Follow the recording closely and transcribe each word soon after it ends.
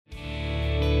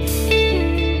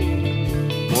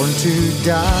born to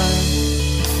die,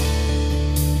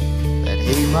 that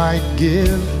he might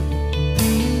give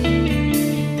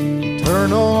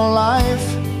eternal life,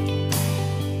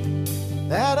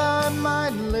 that I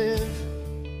might live.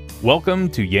 Welcome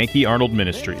to Yankee Arnold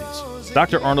Ministries.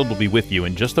 Dr. Arnold will be with you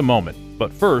in just a moment,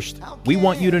 but first, we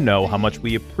want you to know how much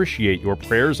we appreciate your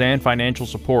prayers and financial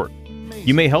support.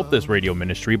 You may help this radio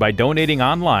ministry by donating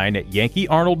online at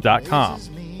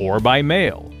yankeearnold.com or by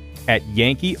mail at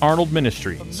Yankee Arnold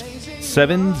Ministries,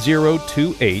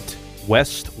 7028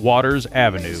 West Waters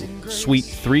Avenue, Suite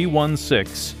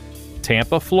 316,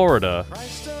 Tampa, Florida,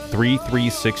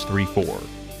 33634.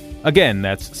 Again,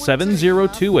 that's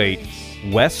 7028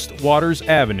 West Waters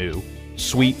Avenue,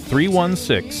 Suite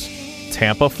 316,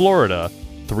 Tampa, Florida,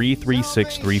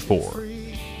 33634.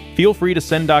 Feel free to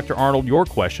send Dr. Arnold your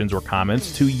questions or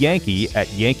comments to Yankee at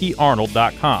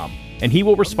yankeearnold.com, and he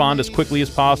will respond as quickly as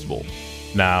possible.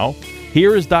 Now,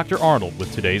 here is Dr. Arnold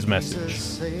with today's message.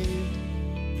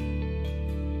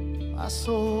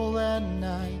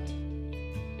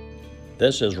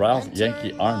 This is Ralph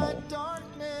Yankee Arnold,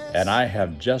 and I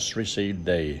have just received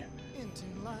a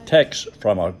text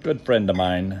from a good friend of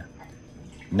mine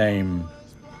named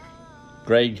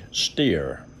Greg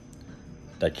Stier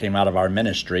that came out of our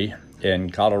ministry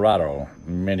in Colorado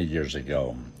many years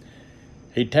ago.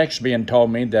 He texted me and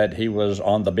told me that he was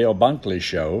on the Bill Bunkley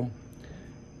show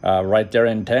right there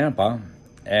in Tampa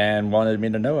and wanted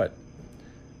me to know it.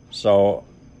 So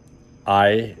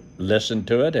I listened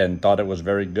to it and thought it was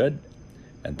very good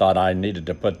and thought I needed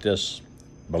to put this,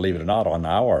 believe it or not, on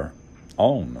our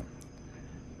own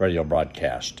radio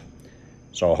broadcast.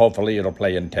 So hopefully it'll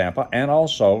play in Tampa, and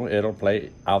also it'll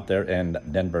play out there in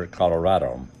Denver,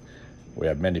 Colorado. We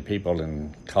have many people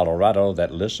in Colorado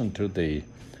that listen to the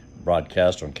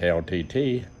broadcast on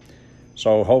KLTT,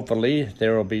 so hopefully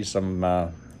there will be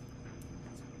some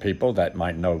people that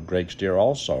might know Greg Stier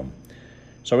also.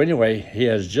 So anyway, he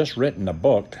has just written a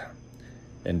book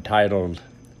entitled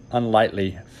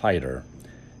Unlikely Fighter,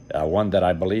 one that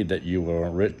I believe that you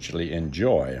will richly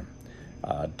enjoy.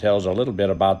 Tells a little bit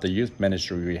about the youth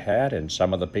ministry we had and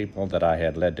some of the people that I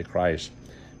had led to Christ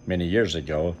many years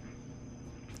ago.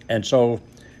 And so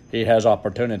he has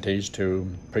opportunities to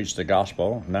preach the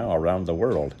gospel now around the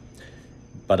world.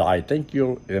 But I think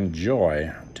you'll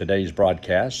enjoy today's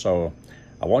broadcast, so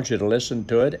I want you to listen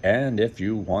to it, and if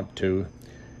you want to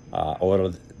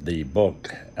order the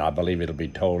book, I believe it'll be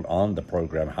told on the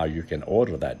program how you can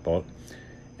order that book.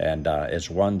 And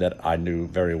it's one that I knew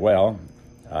very well.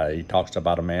 He talks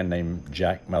about a man named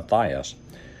Jack Matthias.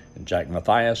 And Jack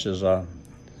Matthias is a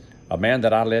man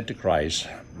that I led to Christ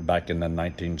back in the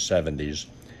 1970s.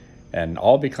 And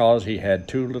all because he had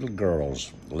two little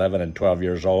girls, 11 and 12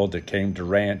 years old, that came to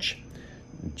ranch,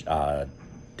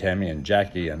 Tammy and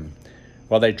Jackie. And,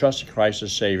 well, they trusted Christ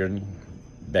as Savior and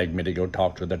begged me to go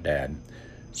talk to their dad.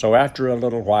 So after a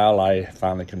little while, I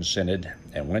finally consented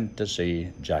and went to see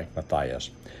Jack Matthias.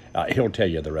 He'll tell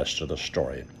you the rest of the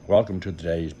story. Welcome to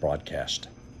today's broadcast.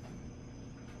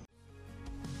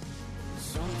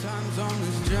 Sometimes on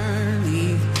this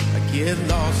journey, I get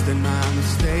lost in my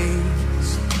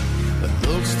mistakes. It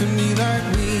looks to me like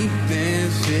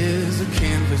weakness is a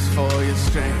canvas for your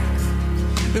strength.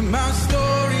 But my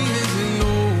story isn't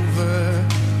over.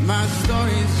 My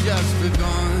story's just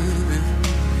begun.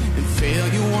 And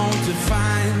failure won't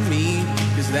define me,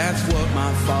 'cause that's what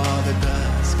my Father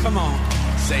does. Come on.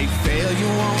 Say failure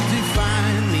won't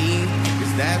define me,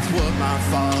 'cause that's what my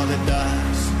Father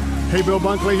does. Hey, Bill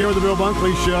Bunkley here with the Bill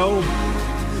Bunkley Show.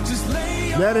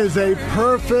 That is a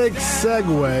perfect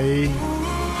segue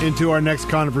into our next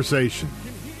conversation.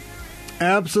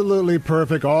 Absolutely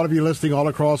perfect. All of you listening all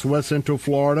across West Central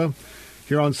Florida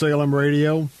here on Salem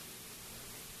Radio.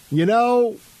 You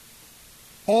know,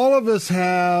 all of us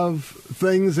have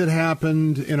things that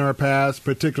happened in our past,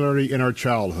 particularly in our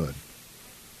childhood.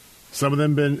 Some of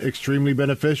them have been extremely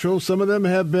beneficial. Some of them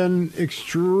have been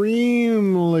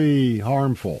extremely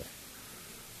harmful.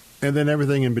 And then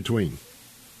everything in between.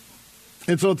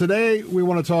 And so today we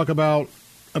want to talk about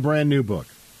a brand new book.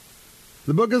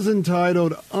 The book is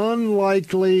entitled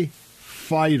Unlikely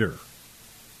Fighter.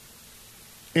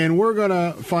 And we're going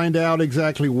to find out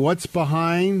exactly what's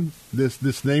behind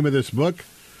this name of this book.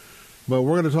 But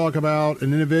we're going to talk about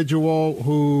an individual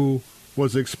who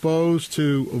was exposed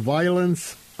to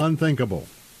violence unthinkable.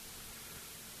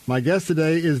 My guest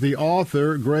today is the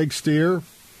author, Greg Stier,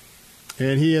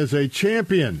 and he is a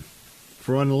champion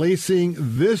for unleashing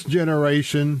this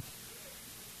generation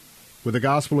with the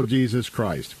gospel of Jesus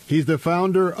Christ. He's the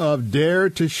founder of Dare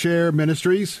to Share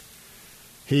Ministries.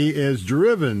 He is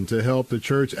driven to help the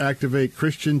church activate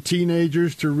Christian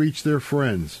teenagers to reach their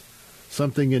friends.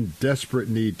 something in desperate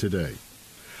need today.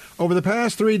 Over the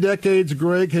past 3 decades,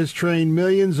 Greg has trained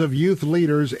millions of youth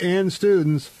leaders and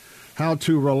students how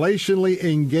to relationally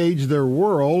engage their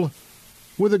world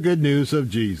with the good news of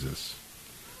Jesus.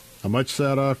 A much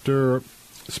sought-after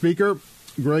speaker,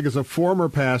 Greg is a former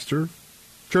pastor,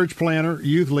 church planner,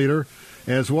 youth leader,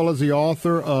 as well as the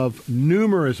author of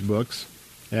numerous books,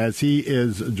 as he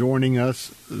is joining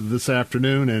us this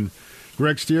afternoon. And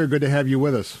Greg Stier, good to have you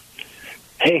with us.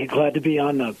 Hey, glad to be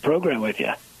on the program with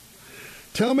you.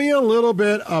 Tell me a little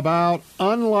bit about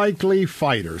Unlikely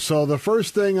Fighter. So the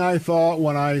first thing I thought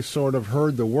when I sort of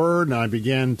heard the word and I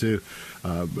began to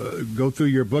go through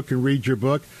your book and read your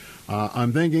book,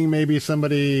 I'm thinking maybe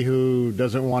somebody who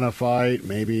doesn't want to fight,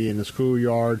 maybe in the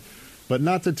schoolyard, but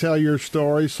not to tell your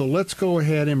story. So let's go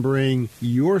ahead and bring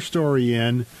your story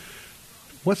in.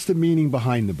 What's the meaning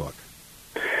behind the book?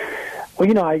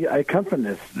 Well, I come from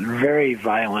this very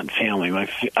violent family.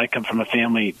 I come from a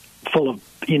family full of,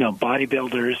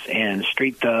 bodybuilders and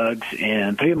street thugs,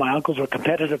 and 3 of my uncles were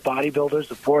competitive bodybuilders.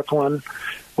 The 4th one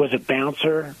was a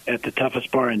bouncer at the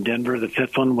toughest bar in Denver. The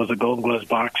 5th one was a Golden Gloves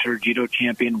boxer, judo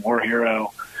champion, war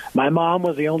hero. My mom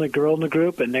was the only girl in the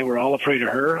group, and they were all afraid of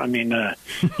her. I mean,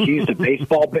 she used a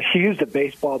baseball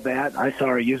bat. I saw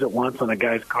her use it once on a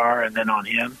guy's car and then on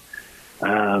him.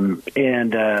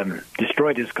 And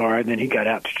destroyed his car, and then he got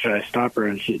out to try to stop her,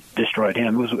 and she destroyed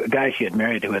him. It was a guy she had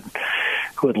married who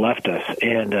had left us,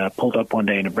 and pulled up one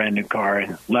day in a brand new car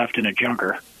and left in a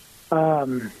junker.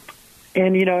 And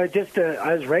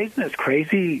I was raised in this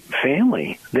crazy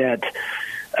family that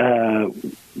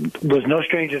was no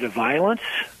stranger to violence.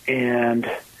 And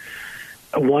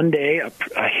one day,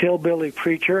 a hillbilly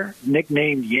preacher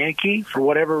nicknamed Yankee, for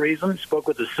whatever reason, spoke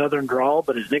with a southern drawl,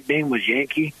 but his nickname was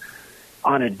Yankee,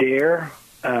 on a dare,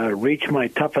 reached my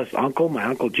toughest uncle, my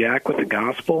Uncle Jack, with the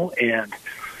gospel, and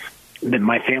then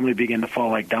my family began to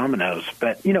fall like dominoes.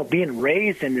 But, being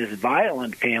raised in this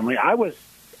violent family, I was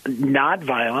not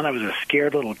violent. I was a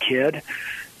scared little kid,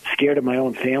 scared of my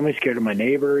own family, scared of my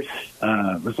neighbors.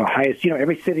 It was the highest,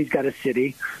 every city's got a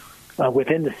city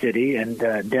within the city, and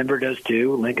Denver does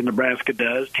too. Lincoln, Nebraska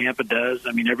does. Tampa does.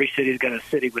 I mean, every city's got a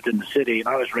city within the city, and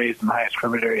I was raised in the highest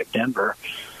crime area of Denver.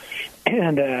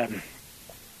 And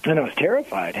I was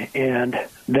terrified. And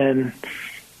then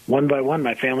one by one,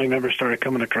 my family members started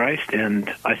coming to Christ,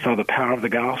 and I saw the power of the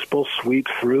gospel sweep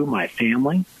through my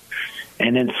family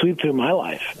and then sweep through my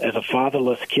life as a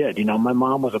fatherless kid. My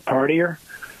mom was a partier.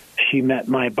 She met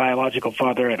my biological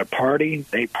father at a party.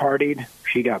 They partied.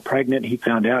 She got pregnant. He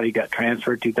found out. He got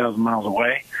transferred 2,000 miles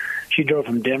away. She drove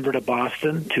from Denver to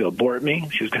Boston to abort me.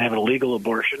 She was going to have an illegal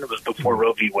abortion. It was before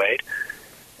Roe v. Wade.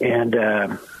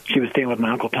 And she was staying with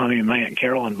my Uncle Tommy and my Aunt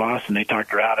Carol in Boston. They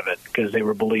talked her out of it because they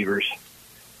were believers.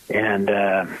 And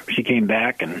she came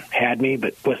back and had me,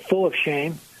 but was full of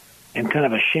shame and kind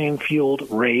of a shame-fueled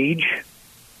rage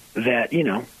that,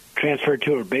 transferred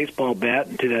to her baseball bat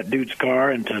and to that dude's car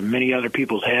and to many other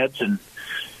people's heads. And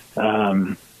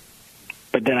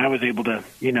but then I was able to,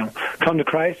 come to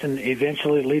Christ and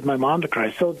eventually lead my mom to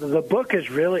Christ. So the book is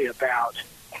really about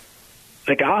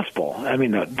the gospel. I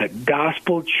mean, the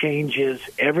gospel changes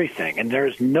everything, and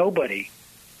there's nobody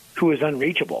who is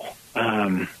unreachable,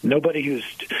 nobody who's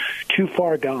too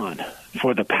far gone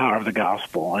for the power of the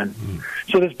gospel. And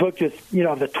so this book just,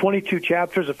 the 22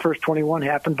 chapters, the first 21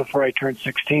 happened before I turned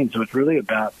 16, so it's really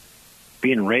about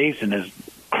being raised in this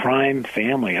crime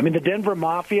family. I mean, the Denver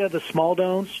Mafia, the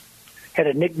Smaldones, had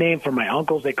a nickname for my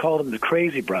uncles. They called them the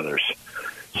Crazy Brothers.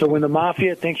 So when the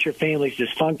Mafia thinks your family's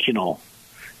dysfunctional,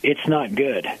 it's not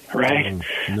good, right?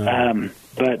 No.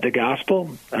 But the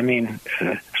gospel, I mean,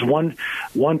 there's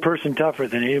one person tougher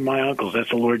than any of my uncles. That's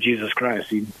the Lord Jesus Christ.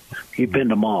 He pinned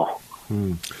them all.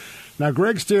 Now,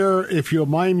 Greg Stier, if you'll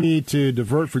mind me to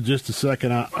divert for just a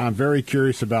second, I'm very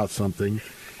curious about something.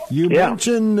 You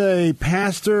mentioned a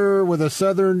pastor with a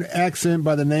southern accent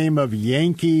by the name of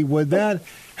Yankee. Would that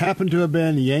happen to have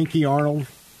been Yankee Arnold?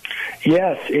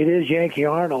 Yes, it is Yankee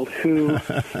Arnold, who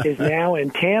is now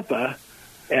in Tampa.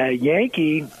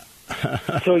 Yankee,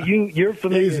 so you're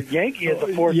familiar. Yankee is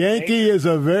a fourth. Yankee is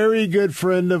a very good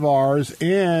friend of ours,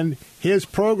 and his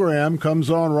program comes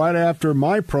on right after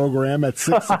my program at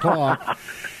 6 o'clock.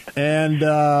 And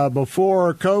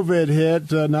before COVID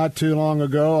hit, not too long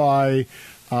ago, I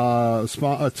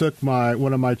took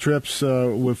one of my trips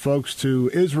with folks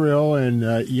to Israel,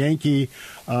 and Yankee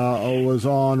was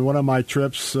on one of my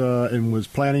trips and was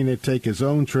planning to take his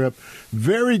own trip.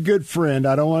 Very good friend.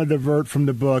 I don't want to divert from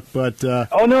the book, but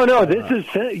no. This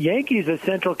is Yankee's a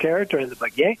central character in the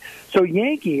book. So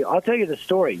Yankee, I'll tell you the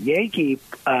story. Yankee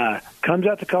comes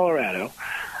out to Colorado.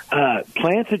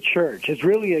 plants a church. It's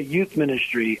really a youth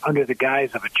ministry under the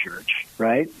guise of a church,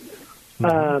 right?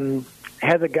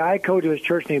 Has a guy go to his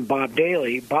church named Bob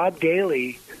Daly. Bob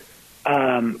Daly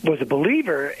was a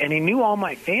believer, and he knew all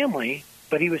my family,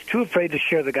 but he was too afraid to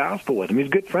share the gospel with them. He's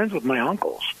good friends with my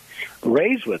uncles,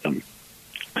 raised with them.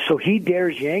 So he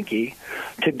dares Yankee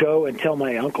to go and tell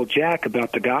my Uncle Jack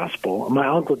about the gospel. My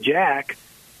Uncle Jack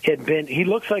he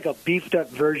looks like a beefed up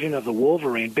version of the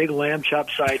Wolverine, big lamb chop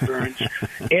sideburns,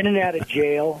 in and out of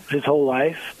jail his whole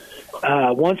life,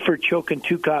 once for choking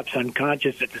 2 cops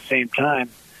unconscious at the same time.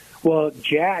 Well,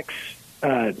 Jack's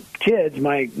kids,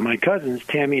 my cousins,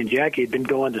 Tammy and Jackie, had been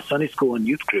going to Sunday school and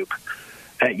youth group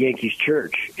at Yankee's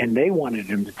church, and they wanted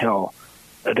him to tell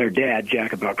their dad,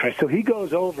 Jack, about Christ. So he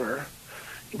goes up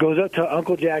to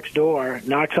Uncle Jack's door,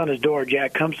 knocks on his door.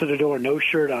 Jack comes to the door, no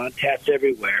shirt on, tats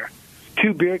everywhere.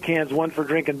 2 beer cans, one for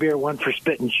drinking beer, one for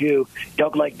spit and chew.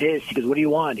 Dog like this. He goes, "What do you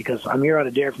want?" He goes, "I'm here on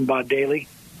a dare from Bob Daly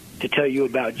to tell you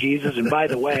about Jesus. And by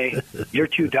the way, your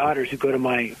 2 daughters who go to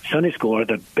my Sunday school are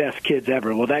the best kids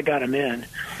ever." Well, that got him in.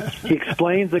 He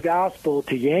explains the gospel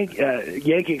to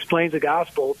Yankee explains the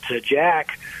gospel to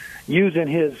Jack using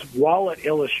his wallet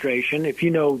illustration. If you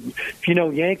know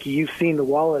Yankee, you've seen the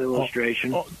wallet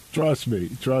illustration. Trust me.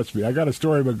 I got a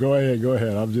story, but go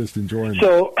ahead. I'm just enjoying it.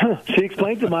 So she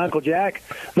explained to my Uncle Jack.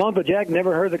 My Uncle Jack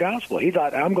never heard the gospel. He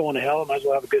thought, I'm going to hell. I might as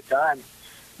well have a good time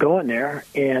going there.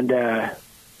 And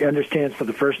he understands for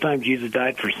the first time Jesus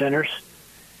died for sinners.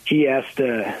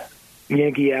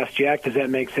 Yankee asked Jack, "Does that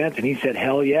make sense?" And he said,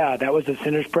 "Hell yeah." That was the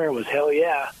sinner's prayer, was hell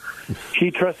yeah.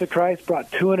 He trusted Christ, brought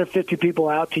 250 people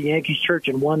out to Yankee's church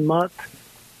in 1 month,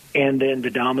 and then the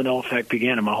domino effect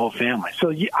began in my whole family.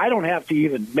 So I don't have to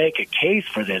even make a case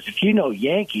for this. If you know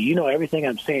Yankee, you know everything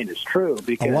I'm saying is true.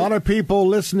 Because a lot of people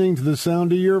listening to the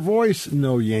sound of your voice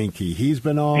know Yankee. He's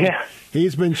been on. Yeah.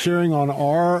 He's been sharing on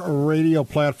our radio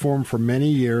platform for many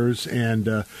years.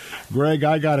 And, Greg,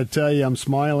 I got to tell you, I'm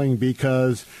smiling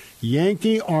because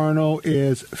Yankee Arnold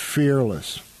is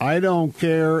fearless. I don't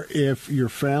care if your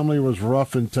family was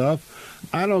rough and tough.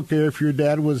 I don't care if your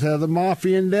dad was head of the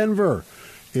mafia in Denver.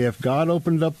 If God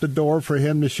opened up the door for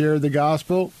him to share the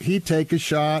gospel, he'd take a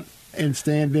shot and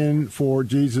stand in for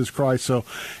Jesus Christ. So,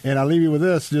 and I'll leave you with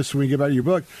this, just when we get back to your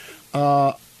book.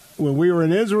 When we were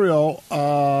in Israel,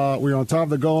 we were on top of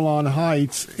the Golan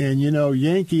Heights, and,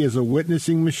 Yankee is a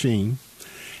witnessing machine.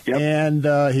 Yep.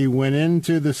 And he went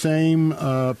into the same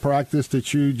practice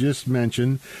that you just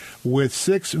mentioned with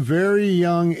 6 very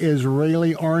young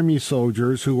Israeli army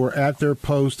soldiers who were at their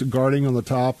post guarding on the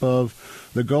top of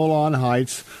the Golan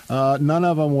Heights. None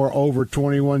of them were over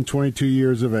 21, 22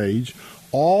 years of age,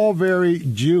 all very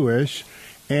Jewish.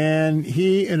 And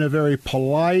he, in a very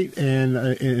polite and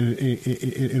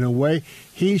in a way,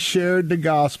 he shared the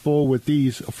gospel with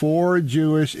these 4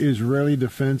 Jewish Israeli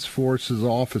Defense Forces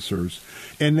officers.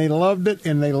 And they loved it,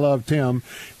 and they loved him.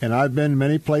 And I've been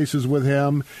many places with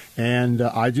him, and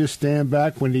I just stand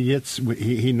back when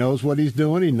he knows what he's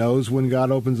doing. He knows when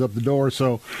God opens up the door.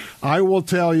 So I will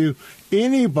tell you,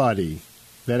 anybody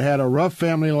that had a rough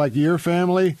family like your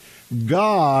family,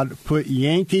 God put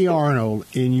Yankee Arnold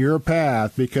in your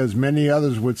path because many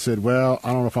others would said, "Well,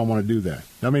 I don't know if I want to do that."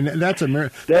 I mean,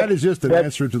 that is just an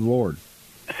answer to the Lord.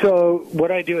 So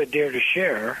what I do at Dare to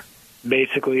Share,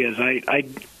 basically, is I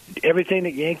everything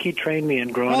that Yankee trained me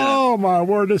in growing up. Oh my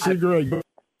word, this is great.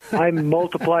 I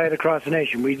multiply it across the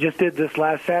nation. We just did this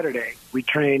last Saturday. We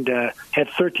trained, had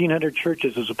 1,300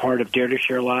 churches as a part of Dare to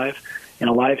Share Live in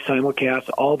a live simulcast,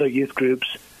 all the youth groups.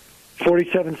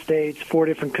 47 states, 4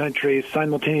 different countries,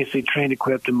 simultaneously trained,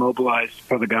 equipped, and mobilized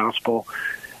for the gospel.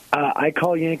 I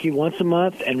call Yankee once a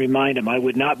month and remind him I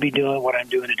would not be doing what I'm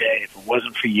doing today if it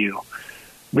wasn't for you,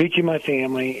 reaching my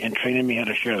family and training me how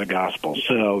to share the gospel.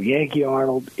 So Yankee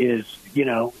Arnold is,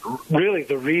 really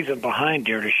the reason behind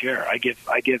Dare to Share. I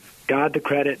give God the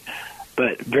credit,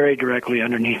 but very directly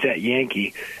underneath that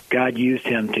Yankee, God used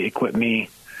him to equip me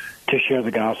to share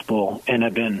the gospel, and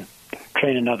I've been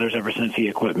training others ever since he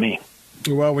equipped me.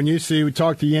 Well, when we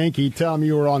talk to Yankee, tell him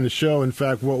you were on the show. In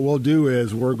fact, what we'll do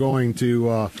is we're going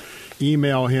to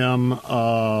email him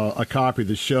a copy of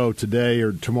the show today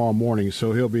or tomorrow morning,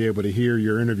 so he'll be able to hear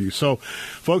your interview. So,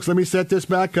 folks, let me set this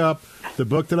back up. The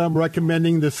book that I'm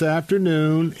recommending this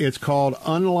afternoon, it's called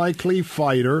Unlikely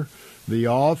Fighter. The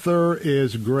author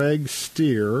is Greg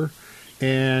Stier,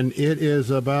 and it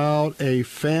is about a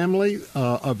family,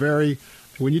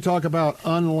 when you talk about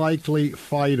unlikely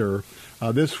fighter,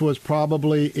 this was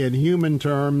probably, in human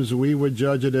terms, we would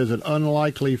judge it as an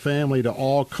unlikely family to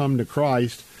all come to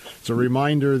Christ. It's a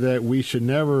reminder that we should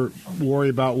never worry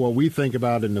about what we think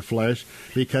about in the flesh,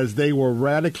 because they were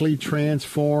radically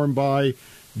transformed by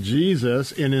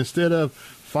Jesus, and instead of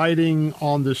fighting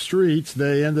on the streets,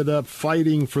 they ended up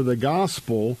fighting for the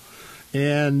gospel.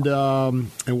 And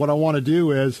what I want to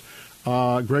do is,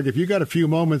 Greg, if you got a few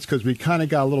moments, because we kind of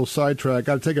got a little sidetracked,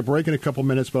 got to take a break in a couple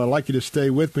minutes, but I'd like you to stay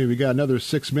with me. We got another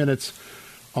 6 minutes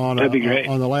on That'd be great.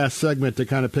 On the last segment to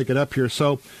kind of pick it up here.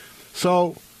 So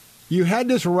you had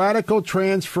this radical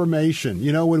transformation.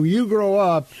 You know, when you grow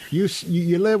up, you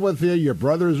live with your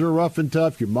brothers are rough and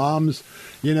tough. Your mom's,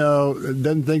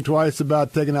 doesn't think twice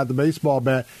about taking out the baseball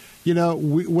bat.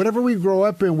 Whatever we grow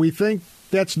up in, we think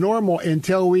that's normal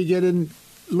until we get in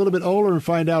a little bit older and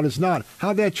find out it's not.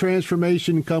 How'd that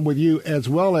transformation come with you as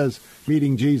well as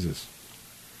meeting Jesus?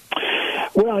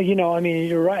 Well,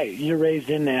 you're right. You're raised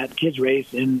in that. Kids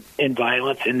raised in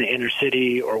violence in the inner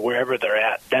city or wherever they're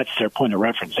at. That's their point of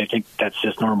reference. They think that's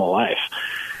just normal life.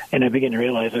 And I began to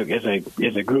realize as I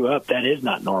grew up, that is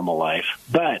not normal life.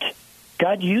 But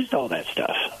God used all that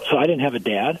stuff. So I didn't have a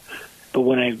dad. But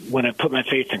when I put my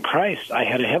faith in Christ, I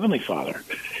had a heavenly Father.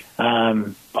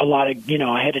 I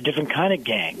had a different kind of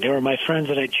gang. They were my friends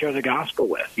that I'd share the gospel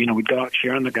with. We'd go out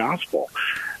sharing the gospel.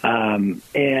 And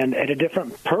at a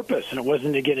different purpose. And it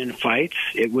wasn't to get in fights.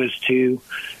 It was to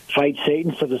fight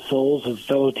Satan for the souls of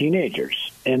fellow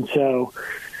teenagers. And so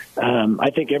I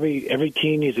think every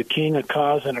teen is a king, a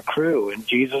cause, and a crew. And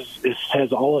Jesus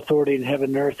has all authority in heaven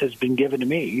and earth has been given to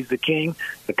me. He's the king.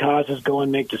 The cause is go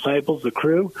and make disciples. The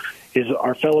crew is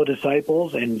our fellow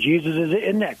disciples, and Jesus is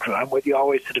in that crew. I'm with you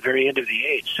always to the very end of the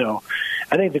age. So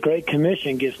I think the Great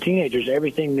Commission gives teenagers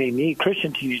everything they need,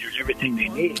 Christian teenagers everything they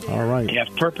need. All right. To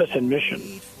have purpose and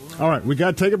mission. All right, we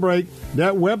got to take a break.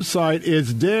 That website is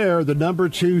share,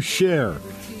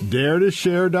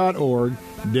 daretoshare.org,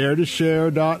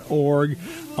 daretoshare.org.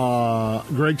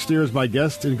 Greg Stier is my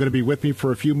guest and going to be with me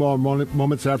for a few more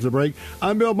moments after the break.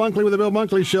 I'm Bill Bunkley with The Bill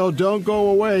Bunkley Show. Don't go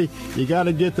away. You got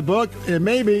to get the book, and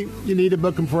maybe you need to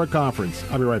book him for a conference.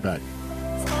 I'll be right back.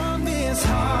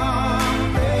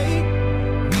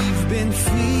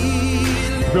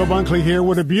 Bill Bunkley here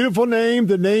with a beautiful name,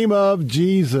 the name of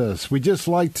Jesus. We just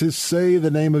like to say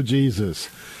the name of Jesus.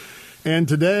 And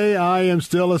today I am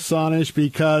still astonished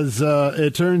because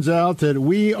it turns out that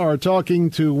we are talking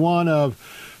to one of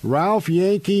Ralph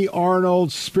Yankee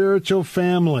Arnold's spiritual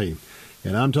family.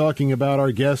 And I'm talking about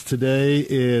our guest today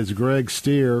is Greg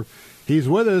Stier. He's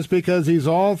with us because he's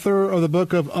author of the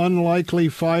book of Unlikely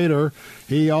Fighter.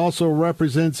 He also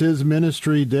represents his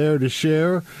ministry, Dare to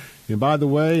Share. And by the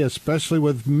way, especially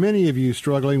with many of you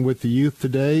struggling with the youth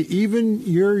today, even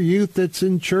your youth that's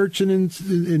in church and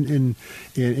in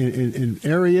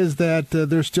areas that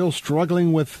they're still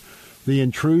struggling with the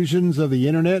intrusions of the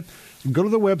internet, go to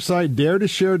the website,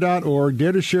 daretoshare.org,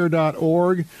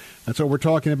 daretoshare.org. That's what we're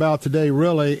talking about today,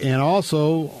 really, and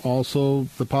also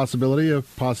the possibility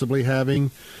of possibly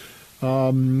having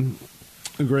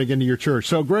Greg into your church.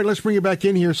 So, Greg, let's bring you back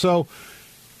in here. So,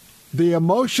 the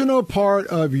emotional part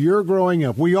of your growing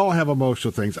up, we all have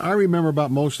emotional things. I remember about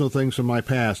emotional things from my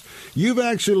past. You've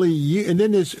actually, and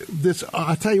then this,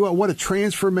 I'll tell you what a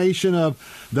transformation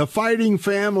of the fighting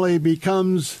family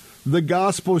becomes the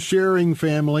gospel sharing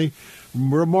family,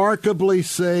 remarkably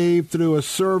saved through a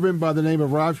servant by the name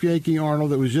of Ralph Yankee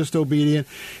Arnold that was just obedient.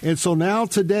 And so now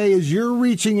today, as you're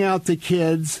reaching out to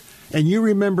kids, and you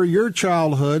remember your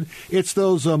childhood, it's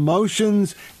those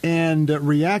emotions and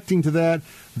reacting to that.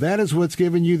 That is what's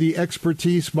given you the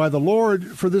expertise by the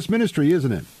Lord for this ministry,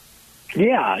 isn't it?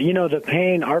 Yeah,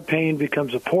 our pain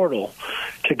becomes a portal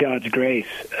to God's grace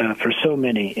for so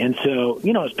many. And so,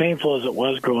 as painful as it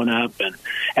was growing up, and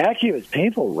actually it was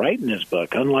painful writing this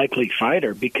book, Unlikely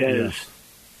Fighter, because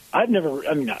I've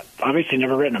obviously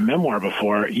never written a memoir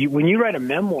before. When you write a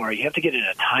memoir, you have to get in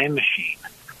a time machine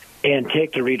and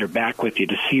take the reader back with you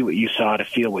to see what you saw, to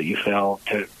feel what you felt,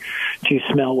 to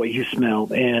smell what you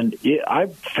smelled. And I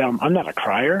found I'm not a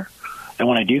crier. And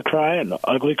when I do cry, I'm an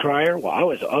ugly crier. Well, I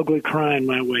was ugly crying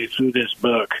my way through this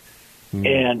book.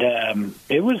 And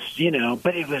it was,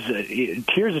 but it was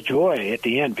tears of joy at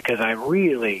the end because I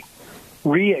really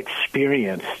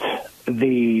re-experienced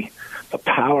the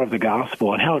power of the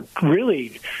gospel and how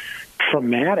really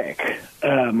traumatic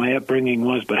my upbringing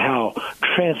was, but how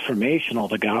transformational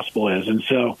the gospel is. And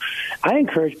so I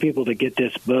encourage people to get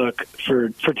this book for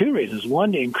two reasons.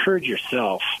 One, to encourage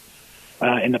yourself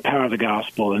in the power of the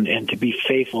gospel and to be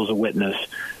faithful as a witness.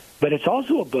 But it's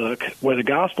also a book where the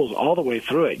gospel's all the way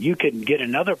through it. You can get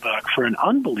another book for an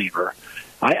unbeliever.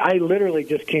 I literally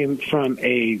just came from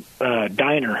a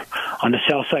diner on the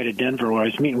south side of Denver where I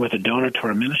was meeting with a donor to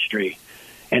our ministry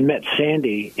and met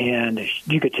Sandy, and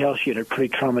you could tell she had a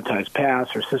pretty traumatized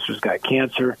past. Her sister's got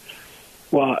cancer.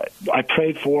 Well, I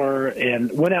prayed for her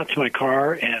and went out to my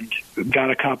car and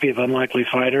got a copy of Unlikely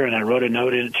Fighter, and I wrote a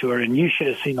note in it to her, and you should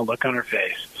have seen the look on her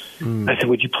face. I said,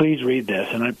 would you please read this?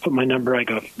 And I put my number. I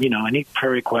go, any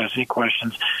prayer requests, any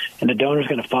questions, and the donor's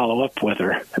going to follow up with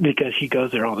her because he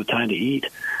goes there all the time to eat.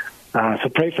 So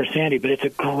pray for Sandy, but it's a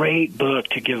great book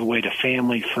to give away to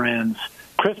family, friends.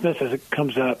 Christmas, as it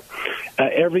comes up,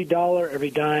 every dollar, every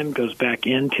dime goes back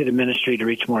into the ministry to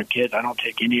reach more kids. I don't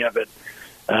take any of it.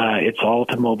 It's all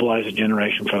to mobilize a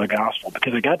generation for the gospel,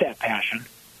 because I got that passion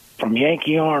from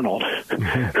Yankee Arnold,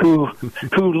 who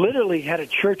literally had a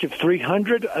church of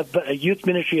 300, but a youth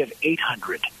ministry of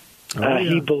 800.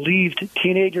 He believed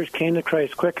teenagers came to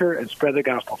Christ quicker and spread the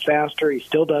gospel faster. He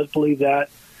still does believe that.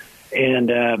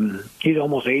 And he's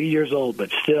almost 80 years old,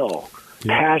 but still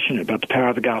passionate about the power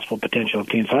of the gospel potential of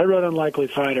teens. So I wrote Unlikely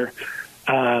Fighter,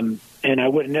 and I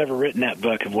would have never written that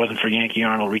book if it wasn't for Yankee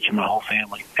Arnold reaching my whole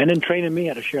family and then training me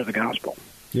how to share the gospel.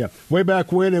 Yeah. Way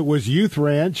back when it was Youth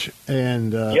Ranch,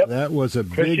 and that was a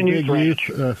Christian big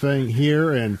Youth thing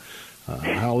here. And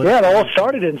it all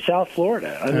started in South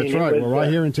Florida. That's right. We're right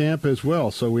here in Tampa as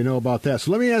well, so we know about that.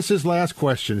 So let me ask this last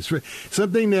question. It's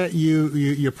something that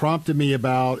you prompted me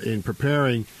about in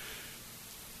preparing.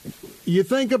 You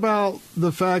think about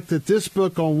the fact that this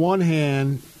book, on one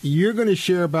hand, you're going to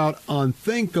share about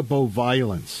unthinkable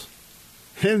violence.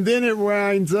 And then it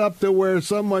winds up to where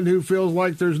someone who feels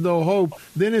like there's no hope,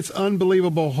 then it's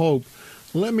unbelievable hope.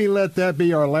 Let that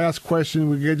be our last question.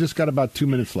 We just got about 2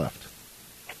 minutes left.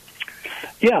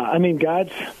 Yeah,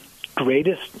 God's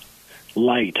greatest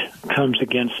light comes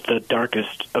against the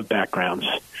darkest of backgrounds.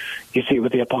 You see it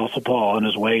with the Apostle Paul on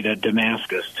his way to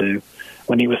Damascus,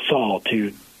 when he was Saul,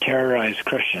 to terrorize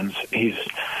Christians. He's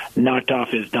knocked off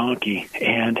his donkey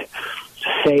and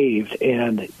saved,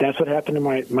 and that's what happened to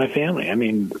my family.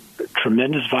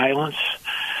 Tremendous violence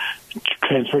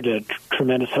transferred to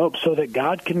tremendous hope so that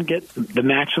God can get the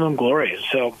maximum glory.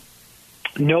 So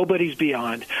nobody's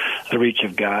beyond the reach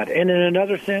of God. And in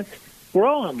another sense, we're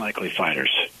all unlikely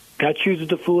fighters. God chooses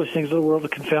the foolish things of the world to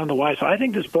confound the wise. So I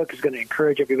think this book is going to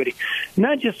encourage everybody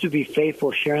not just to be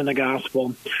faithful sharing the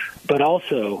gospel, but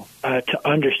also to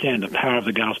understand the power of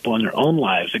the gospel in their own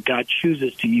lives, that God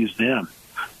chooses to use them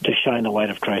to shine the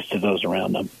light of Christ to those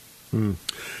around them.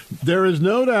 There is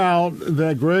no doubt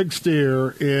that Greg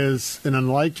Stier is an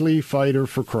unlikely fighter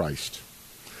for Christ.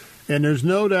 And there's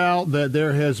no doubt that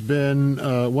there has been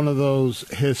one of those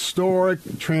historic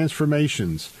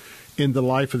transformations in the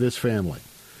life of this family.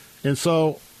 And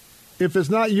so, if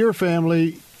it's not your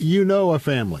family, you know a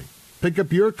family. Pick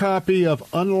up your copy of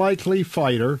Unlikely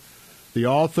Fighter. The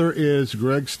author is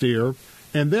Greg Stier.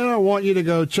 And then I want you to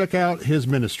go check out his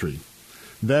ministry.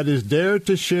 That is Dare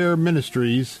to Share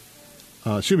Ministries.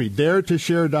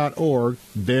 DareToShare.org.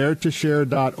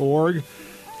 DareToShare.org.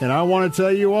 And I want to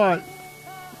tell you what,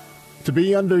 to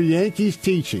be under Yankee's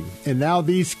teaching, and now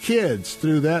these kids,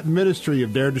 through that ministry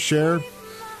of Dare to Share,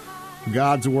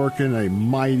 God's working a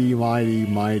mighty, mighty,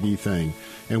 mighty thing.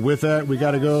 And with that, we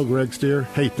got to go. Greg Stier,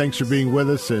 hey, thanks for being with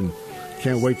us, and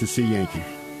can't wait to see Yankee.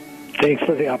 Thanks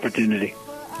for the opportunity.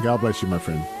 God bless you, my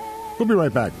friend. We'll be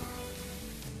right back.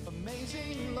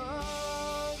 Amazing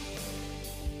love,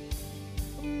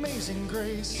 amazing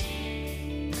grace,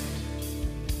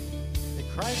 that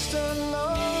Christ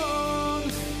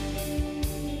alone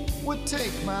would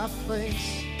take my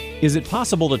place. Is it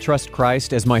possible to trust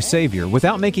Christ as my Savior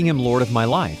without making Him Lord of my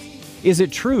life? Is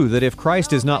it true that if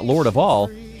Christ is not Lord of all,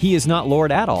 He is not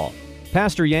Lord at all?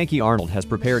 Pastor Yankee Arnold has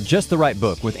prepared just the right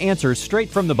book with answers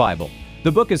straight from the Bible.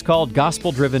 The book is called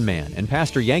Gospel Driven Man, and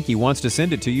Pastor Yankee wants to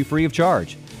send it to you free of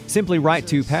charge. Simply write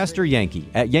to Pastor Yankee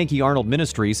at Yankee Arnold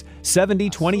Ministries,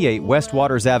 7028 West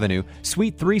Waters Avenue,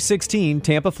 Suite 316,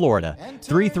 Tampa, Florida,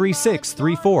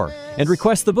 33634, and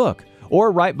request the book.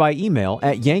 Or write by email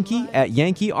at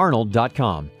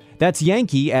yankee@yankeearnold.com. That's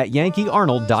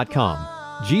yankee@yankeearnold.com.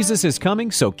 Jesus is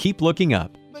coming, so keep looking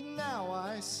up.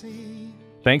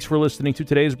 Thanks for listening to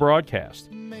today's broadcast.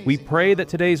 We pray that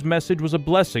today's message was a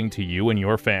blessing to you and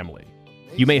your family.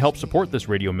 You may help support this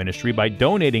radio ministry by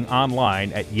donating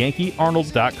online at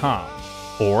yankeearnold.com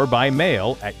or by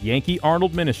mail at Yankee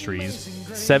Arnold Ministries,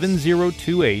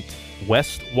 7028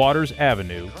 West Waters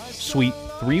Avenue, Suite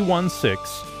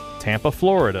 316, Tampa,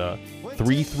 Florida,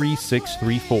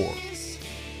 33634.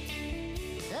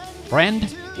 Friend,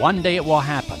 one day it will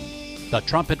happen. The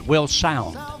trumpet will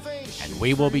sound, and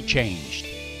we will be changed,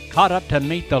 caught up to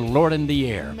meet the Lord in the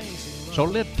air. So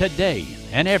live today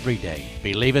and every day,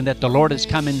 believing that the Lord is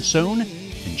coming soon,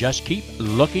 and just keep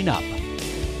looking up.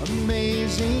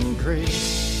 Amazing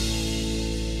grace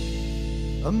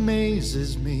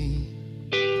amazes me.